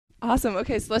Awesome.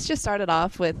 Okay, so let's just start it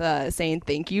off with saying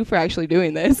thank you for actually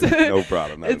doing this. No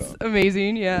problem. Not at It's all.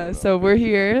 amazing. Yeah. So we're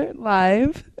here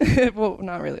live. Well,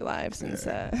 not really live since.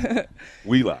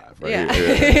 We live right Yeah.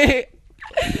 here.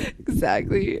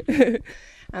 Exactly.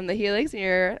 I'm the Helix,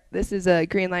 and this is a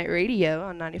Greenlight Radio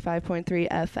on 95.3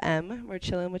 FM. We're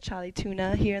chilling with Chali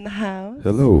Tuna here in the house.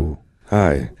 Hello.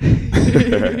 Hi.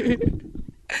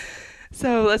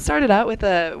 So let's start it out with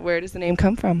where does the name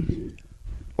come from?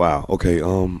 Wow. Okay.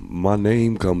 My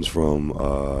name comes from.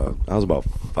 I was about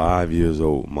 5 years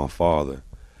old. My father.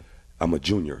 I'm a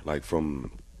junior, like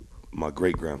from my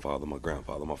great grandfather, my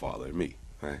grandfather, my father, and me.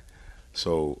 Right.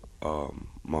 So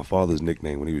my father's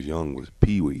nickname when he was young was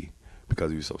Pee Wee because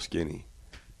he was so skinny,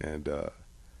 and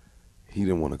he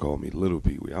didn't want to call me Little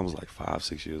Pee Wee. I was like 5,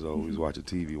 6 years old. He was watching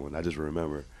TV one. I just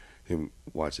remember him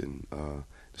watching the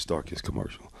Starkist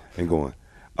commercial and going,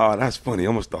 "Oh, that's funny.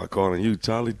 I'm gonna start calling you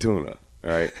Chali Tuna." All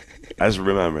right, I just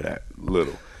remember that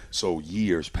little. So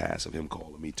years pass of him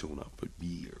calling me Tuna for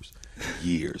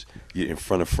years, in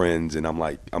front of friends, and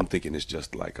I'm thinking it's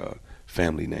just like a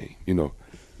family name, you know.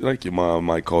 Like your mom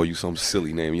might call you some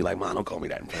silly name. You're like, "Mom, don't call me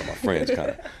that in front of my friends,"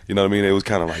 kind of. You know what I mean? It was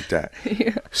kind of like that.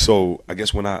 Yeah. So I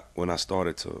guess when I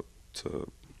started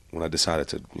when I decided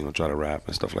to try to rap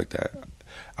and stuff like that,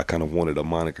 I kind of wanted a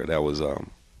moniker that was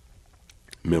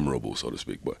memorable, so to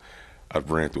speak. But I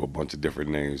ran through a bunch of different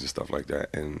names and stuff like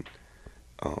that, and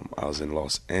I was in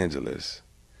Los Angeles,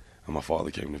 and my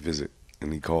father came to visit,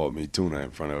 and he called me Tuna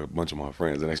in front of a bunch of my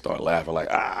friends, and they started laughing like,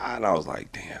 "Ah," and I was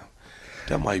like, "Damn,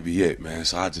 that might be it, man."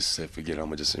 So I just said, forget it, I'm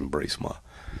gonna just embrace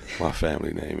my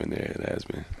family name in there. It has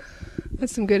been.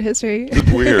 That's some good history.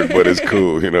 It's weird, but it's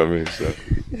cool, you know what I mean? So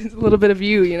It's a little bit of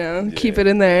you, keep it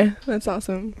in there. That's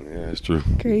awesome. yeah, it's true.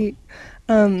 Great.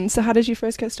 So how did you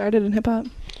first get started in hip hop?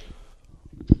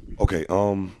 Okay,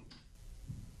 wow.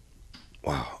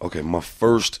 Okay, my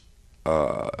first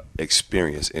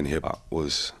experience in hip hop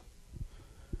was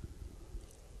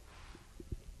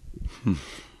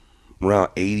around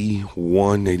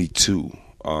 81, 82.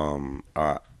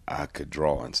 I could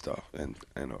draw and stuff, and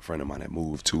a friend of mine had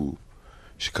moved to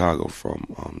Chicago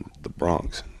from the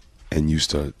Bronx, and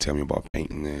used to tell me about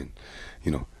painting and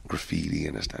graffiti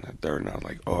and this, that, and the third. And I was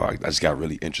like, oh, I just got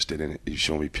really interested in it. He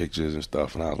showed me pictures and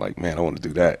stuff, and I was like, man, I want to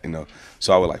do that,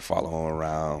 So I would like follow him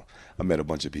around. I met a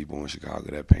bunch of people in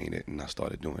Chicago that painted, and I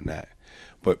started doing that.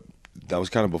 But that was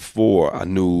kind of before I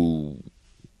knew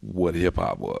what hip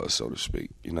hop was, so to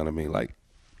speak. You know what I mean? Like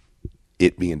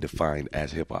it being defined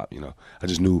as hip hop. I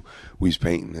just knew we was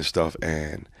painting and stuff,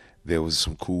 and there was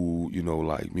some cool,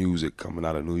 like music coming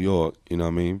out of New York. You know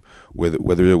what I mean?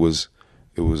 Whether it was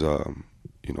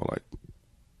like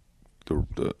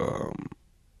the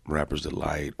Rapper's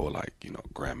Delight or like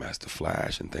Grandmaster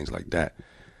Flash and things like that.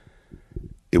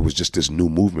 It was just this new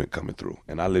movement coming through,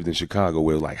 and I lived in Chicago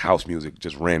where like house music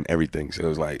just ran everything. So it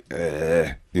was like,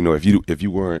 if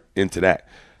you weren't into that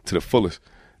to the fullest,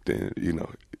 then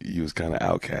you was kind of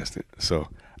outcasted. So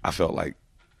I felt like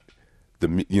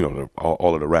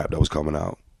all of the rap that was coming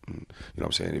out, what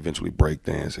I'm saying, eventually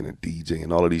breakdancing and DJ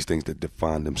and all of these things that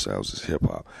define themselves as hip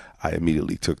hop, I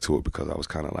immediately took to it because I was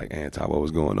kind of like anti what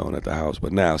was going on at the house.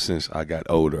 But now since I got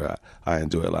older, I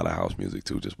enjoy a lot of house music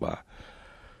too, just by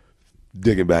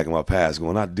digging back in my past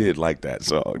going, I did like that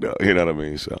song though, you know what I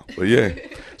mean? So, but yeah,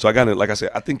 so I got it, like I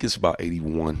said, I think it's about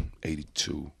 81,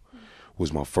 82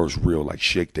 was my first real like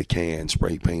shake the can,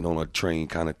 spray paint on a train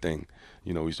kind of thing.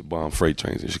 We used to bomb freight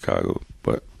trains in Chicago,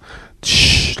 but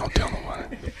shh, don't tell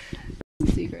nobody.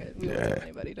 Secret. We won't tell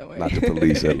anybody, don't worry. Not the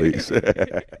police, at least.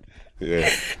 Yeah.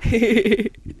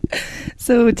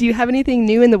 So do you have anything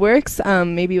new in the works,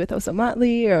 maybe with Oso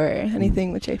Motley or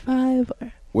anything with J5?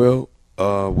 Or? Well,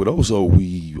 with Oso,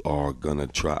 we are gonna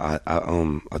try.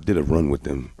 I did a run with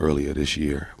them earlier this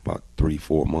year, about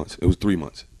 3-4 months. It was 3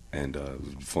 months, and it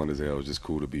was fun as hell. It was just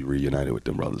cool to be reunited with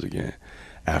them brothers again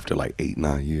after like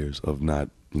 8-9 years of not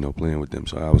playing with them.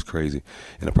 So that was crazy.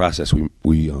 In the process,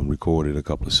 we recorded a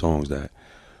couple of songs that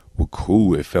were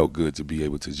cool. It felt good to be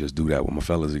able to just do that with my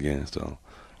fellas again. So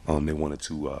they wanted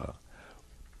to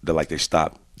they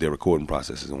stopped their recording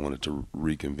processes and wanted to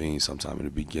reconvene sometime in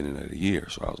the beginning of the year.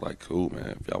 So I was like, cool,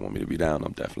 man. If y'all want me to be down,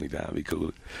 I'm definitely down. It'd be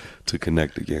cool to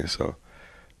connect again. So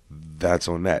that's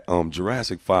on that.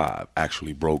 Jurassic 5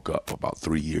 actually broke up about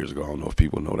 3 years ago. I don't know if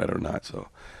people know that or not. So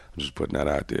I'm just putting that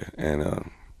out there.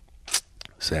 And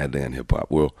sad day in hip hop.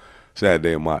 Well, sad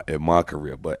day in my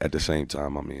career, but at the same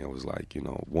time, I mean, it was like,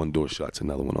 one door shuts,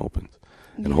 another one opens.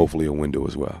 And hopefully a window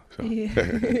as well. So.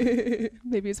 Yeah.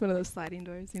 Maybe it's one of those sliding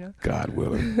doors, God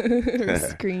willing. Or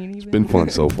screen even. It's been fun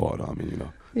so far, though. I mean,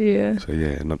 Yeah. So,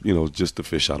 yeah, and, just the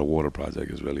Fish Out of Water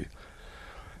project is really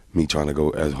me trying to go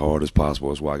as hard as possible.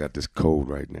 That's why I got this code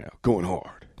right now. Going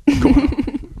hard. Going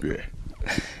hard.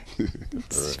 Yeah.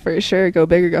 For sure. Go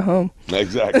big or go home.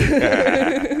 Exactly.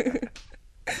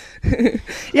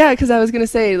 Yeah, because I was going to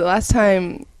say, the last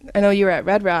time, I know you were at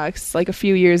Red Rocks like a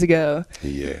few years ago.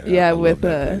 Yeah. Yeah, with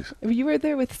you were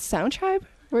there with Sound Tribe,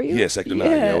 were you? Yeah, Sector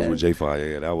 9. Yeah, I was with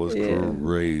J5. Yeah, that was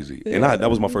crazy. Yeah. And that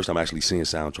was my first time actually seeing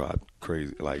Sound Tribe.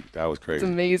 Crazy. Like, that was crazy.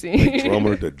 It's amazing.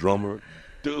 The drummer.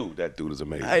 Dude, that dude is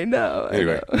amazing. I know.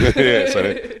 Anyway. Yeah, so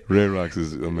Red Rocks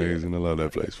is amazing. I love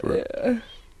that place for real. Yeah.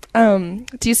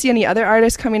 Do you see any other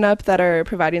artists coming up that are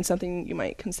providing something you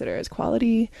might consider as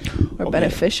quality or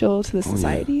beneficial to the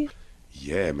society?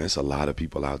 Yeah, man, it's a lot of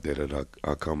people out there that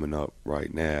are coming up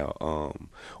right now.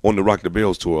 On the Rock the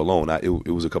Bells tour alone,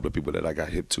 it was a couple of people that I got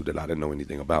hip to that I didn't know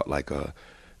anything about. Like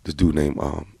this dude named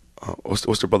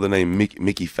what's the brother named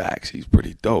Mickey Fax. He's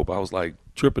pretty dope. I was like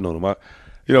tripping on him.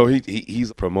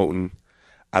 He's promoting.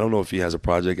 I don't know if he has a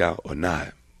project out or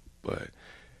not, but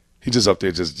he just up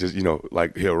there just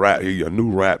like he'll rap. He's a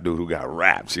new rap dude who got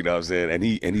raps, you know what I'm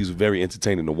saying? And he's very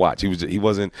entertaining to watch. It was just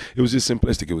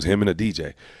simplistic. It was him and a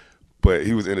DJ. But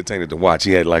he was entertaining to watch.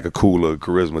 He had like a cooler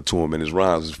charisma to him, and his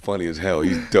rhymes was funny as hell.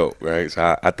 He's dope, right?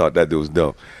 So I thought that dude was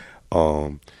dope.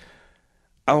 I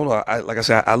don't know. Like I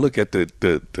said, I look at the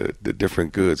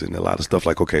different goods and a lot of stuff.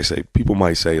 Like, okay, people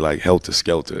might say like Helter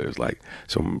Skelter is like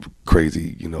some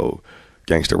crazy,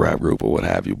 gangster rap group or what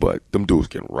have you, but them dudes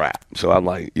can rap. So I'm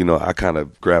like, I kind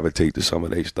of gravitate to some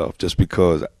of their stuff just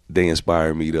because they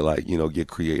inspire me to like, get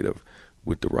creative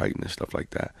with the writing and stuff like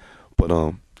that. But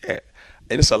yeah.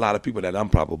 And it's a lot of people that I'm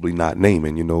probably not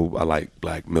naming. I like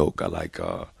Black Milk. I like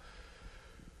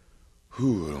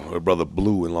Brother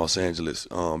Blue in Los Angeles.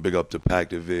 Big up to Pac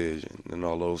Division and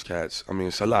all those cats. I mean,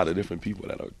 it's a lot of different people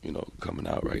that are coming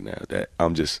out right now that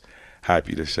I'm just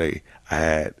happy to say I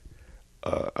had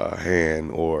a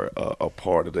hand or a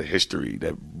part of the history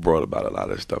that brought about a lot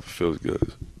of stuff. It feels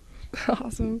good.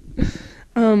 Awesome.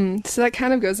 So that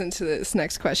kind of goes into this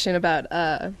next question about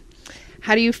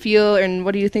how do you feel and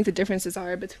what do you think the differences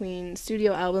are between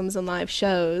studio albums and live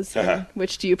shows? And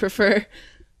which do you prefer?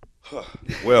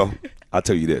 Well, I'll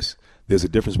tell you this. There's a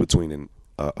difference between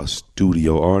a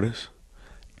studio artist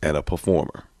and a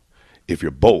performer. If you're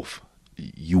both,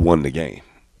 you won the game.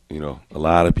 A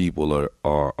lot of people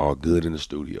are good in the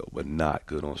studio but not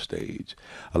good on stage.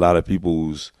 A lot of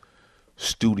people's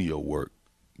studio work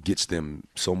gets them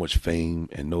so much fame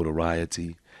and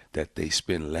notoriety that they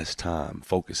spend less time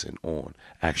focusing on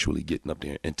actually getting up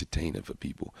there and entertaining for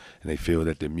people. And they feel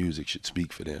that their music should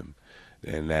speak for them.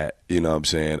 And that,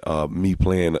 me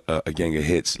playing a gang of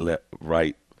hits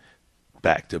right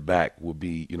back to back will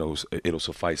be, it'll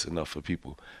suffice enough for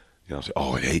people. Say,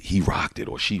 oh, he rocked it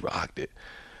or she rocked it.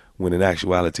 When in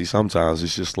actuality, sometimes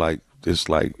it's just like,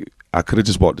 I could have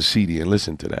just bought the CD and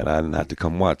listened to that. I didn't have to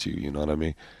come watch you, you know what I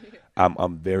mean? I'm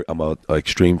an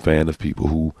extreme fan of people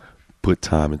who put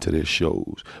time into their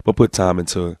shows, but put time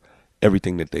into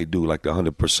everything that they do, like the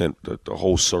 100%, the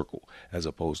whole circle, as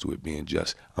opposed to it being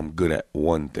just, I'm good at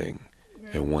one thing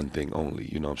and one thing only,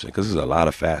 you know what I'm saying? Because there's a lot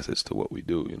of facets to what we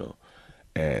do,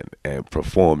 and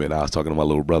performing. I was talking to my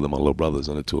little brother's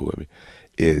on the tour with me,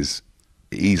 is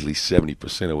easily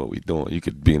 70% of what we're doing. You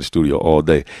could be in the studio all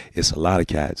day. It's a lot of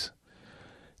cats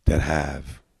that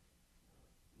have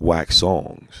whack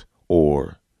songs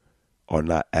or are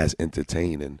not as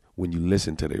entertaining when you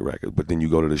listen to their record, but then you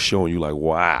go to the show and you're like,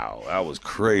 wow, that was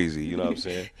crazy, you know what I'm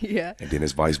saying? Yeah. And then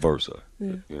it's vice versa,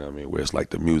 you know what I mean? Where it's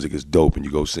like the music is dope and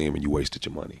you go see them and you wasted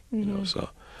your money, so.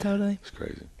 Totally. It's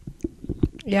crazy.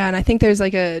 Yeah, and I think there's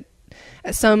like at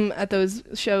those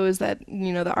shows that,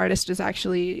 the artist is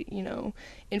actually,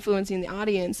 influencing the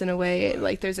audience in a way,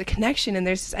 like there's a connection and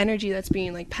there's this energy that's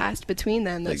being like passed between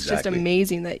them that's just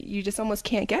amazing that you just almost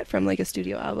can't get from like a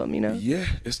studio album, Yeah,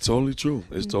 it's totally true.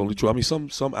 It's totally true. I mean,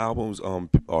 some albums are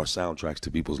soundtracks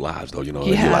to people's lives though, You're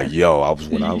like, yo,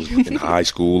 when I was in high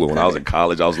school or when I was in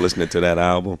college, I was listening to that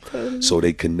album. Totally. So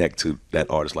they connect to that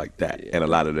artist like that. Yeah. And a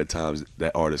lot of the times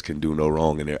that artist can do no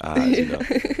wrong in their eyes,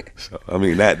 So, I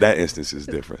mean, that instance is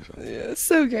different. So. Yeah, it's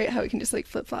so great how we can just like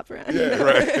flip-flop around. Yeah,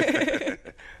 right.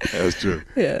 That's true.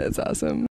 Yeah, it's awesome.